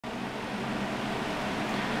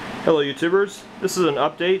Hello YouTubers, this is an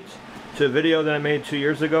update to a video that I made 2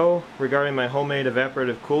 years ago regarding my homemade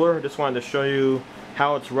evaporative cooler. I just wanted to show you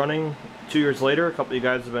how it's running 2 years later. A couple of you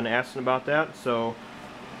guys have been asking about that, so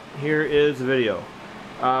here is the video.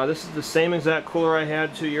 This is the same exact cooler I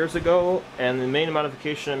had 2 years ago, and the main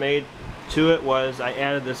modification I made to it was I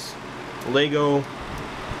added this Lego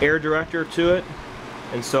air director to it,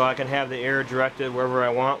 and so I can have the air directed wherever I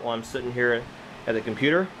want while I'm sitting here at the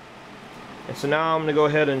computer. And so now I'm going to go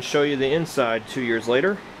ahead and show you the inside 2 years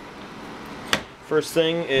later. First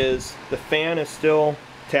thing is the fan is still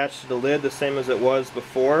attached to the lid the same as it was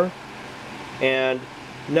before. And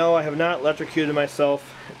no, I have not electrocuted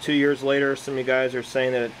myself 2 years later. Some of you guys are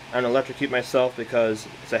saying that I'm going to electrocute myself because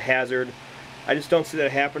it's a hazard. I just don't see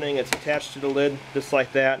that happening. It's attached to the lid just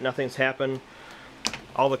like that. Nothing's happened.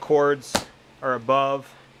 All the cords are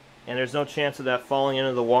above, and there's no chance of that falling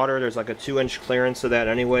into the water. There's like a 2-inch clearance of that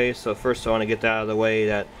anyway, so first I want to get that out of the way.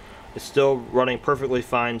 That is still running perfectly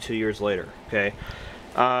fine 2 years later. Okay,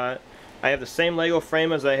 I have the same Lego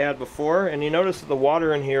frame as I had before, and you notice that the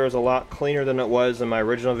water in here is a lot cleaner than it was in my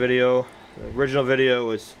original video. The original video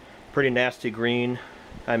was pretty nasty green,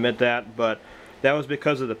 I admit that, but that was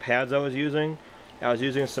because of the pads I was using. I was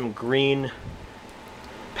using some green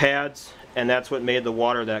pads, and that's what made the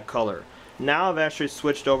water that color. Now I've actually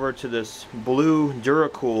switched over to this blue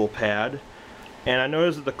Duracool pad, and I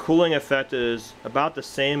noticed that the cooling effect is about the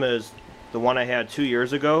same as the one I had 2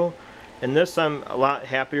 years ago, and this I'm a lot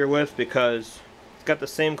happier with because it's got the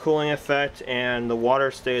same cooling effect and the water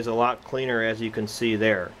stays a lot cleaner, as you can see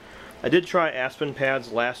there. I did try Aspen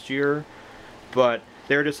pads last year, but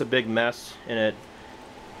they're just a big mess, and it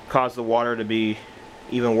caused the water to be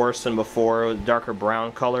even worse than before, with a darker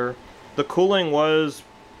brown color. The cooling was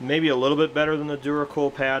maybe a little bit better than the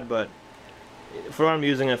Duracool pad, but for what I'm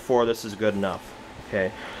using it for, this is good enough.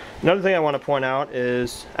 Okay. Another thing I want to point out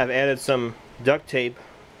is I've added some duct tape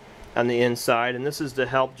on the inside, and this is to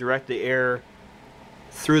help direct the air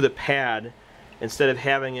through the pad instead of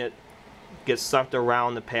having it get sucked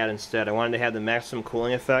around the pad instead. I wanted to have the maximum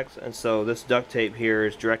cooling effect, and so this duct tape here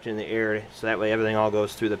is directing the air so that way everything all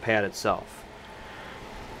goes through the pad itself.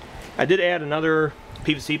 I did add another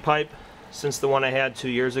PVC pipe since the one I had 2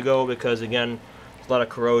 years ago because, again, there's a lot of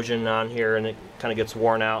corrosion on here and it kind of gets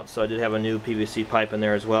worn out, so I did have a new PVC pipe in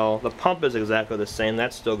there as well. The pump is exactly the same.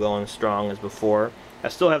 That's still going strong as before. I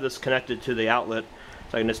still have this connected to the outlet,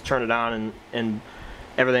 so I can just turn it on and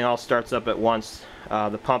everything all starts up at once.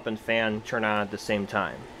 The pump and fan turn on at the same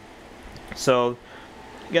time. So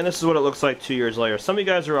again, this is what it looks like 2 years later. Some of you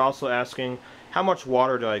guys are also asking, how much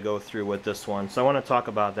water do I go through with this one? So I want to talk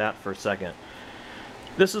about that for a second.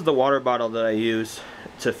 This is the water bottle that I use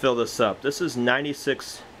to fill this up. This is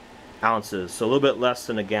 96 ounces, so a little bit less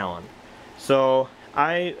than a gallon. So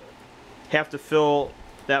I have to fill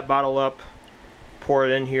that bottle up, pour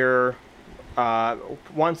it in here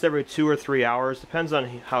once every 2 or 3 hours. Depends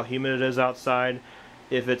on how humid it is outside.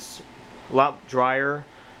 If it's a lot drier,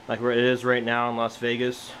 like it is right now in Las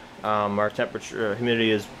Vegas, our temperature,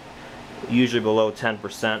 humidity is usually below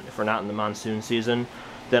 10% if we're not in the monsoon season.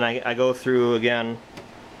 Then I go through again,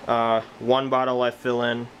 one bottle I fill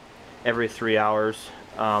in every 3 hours,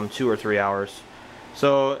 2 or 3 hours.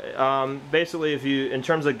 So basically, if you, in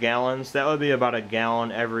terms of gallons, that would be about a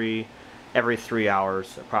gallon every 3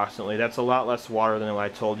 hours approximately. That's a lot less water than what I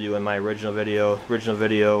told you in my original video.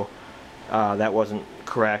 That wasn't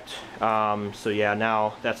correct. So yeah,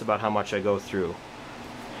 now that's about how much I go through.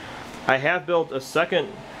 I have built a second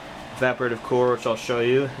evaporative cooler, which I'll show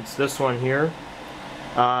you. It's this one here.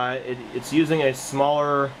 It's using a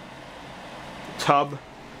smaller tub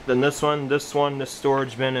than this one. This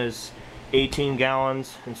storage bin is 18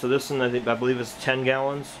 gallons, and so this one I believe is 10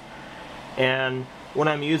 gallons. And what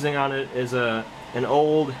I'm using on it is an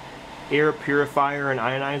old air purifier and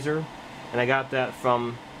ionizer, and I got that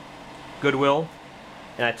from Goodwill.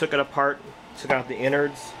 And I took it apart, took out the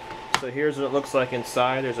innards. So here's what it looks like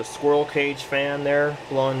inside. There's a squirrel cage fan there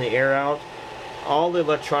blowing the air out. All the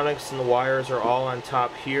electronics and the wires are all on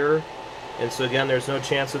top here, and so again, there's no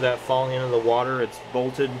chance of that falling into the water. It's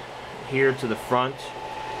bolted here to the front,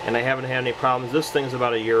 and I haven't had any problems. This thing's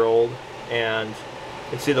about a year old, and you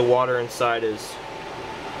can see the water inside is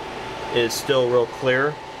still real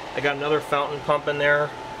clear. I got another fountain pump in there,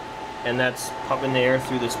 and that's pumping the air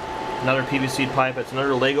through this another PVC pipe. It's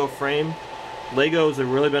another Lego frame. Legos have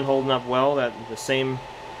really been holding up well. The same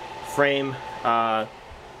frame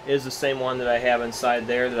is the same one that I have inside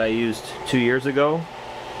there that I used 2 years ago.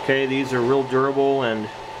 Okay, these are real durable and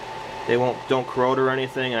they don't corrode or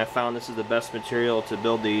anything. I found this is the best material to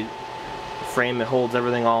build the frame that holds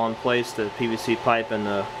everything all in place, the PVC pipe and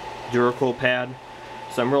the Duracool pad.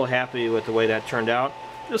 So I'm real happy with the way that turned out.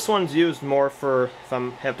 This one's used more for if I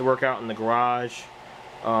have to work out in the garage,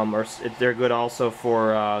 or they're good also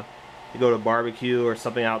for you go to a barbecue or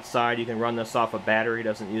something outside. You can run this off a battery. It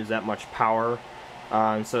doesn't use that much power,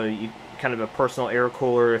 and so you kind of a personal air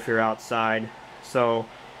cooler if you're outside. So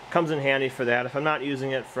comes in handy for that. If I'm not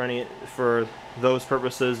using it for those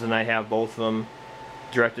purposes, then I have both of them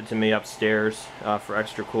directed to me upstairs for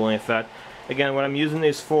extra cooling effect. Again, what I'm using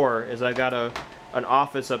these for is I got an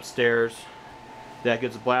office upstairs that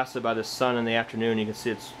gets blasted by the sun in the afternoon. You can see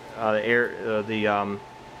it's the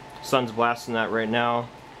sun's blasting that right now.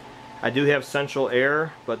 I do have central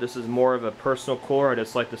air, but this is more of a personal cooler. I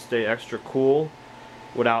just like to stay extra cool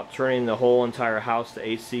without turning the whole entire house to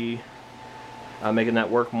AC, making that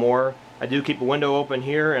work more. I do keep a window open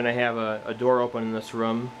here, and I have a door open in this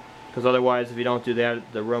room, because otherwise if you don't do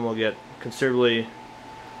that, the room will get considerably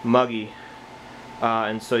muggy,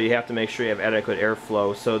 and so you have to make sure you have adequate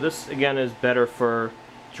airflow. So this again is better for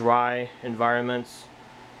dry environments,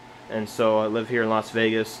 and so I live here in Las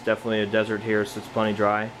Vegas, definitely a desert here, so it's plenty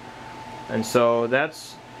dry. And so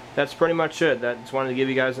that's pretty much it. Just wanted to give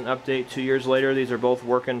you guys an update 2 years later. These are both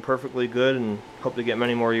working perfectly good, and hope to get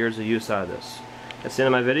many more years of use out of this. That's the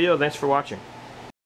end of my video. Thanks for watching.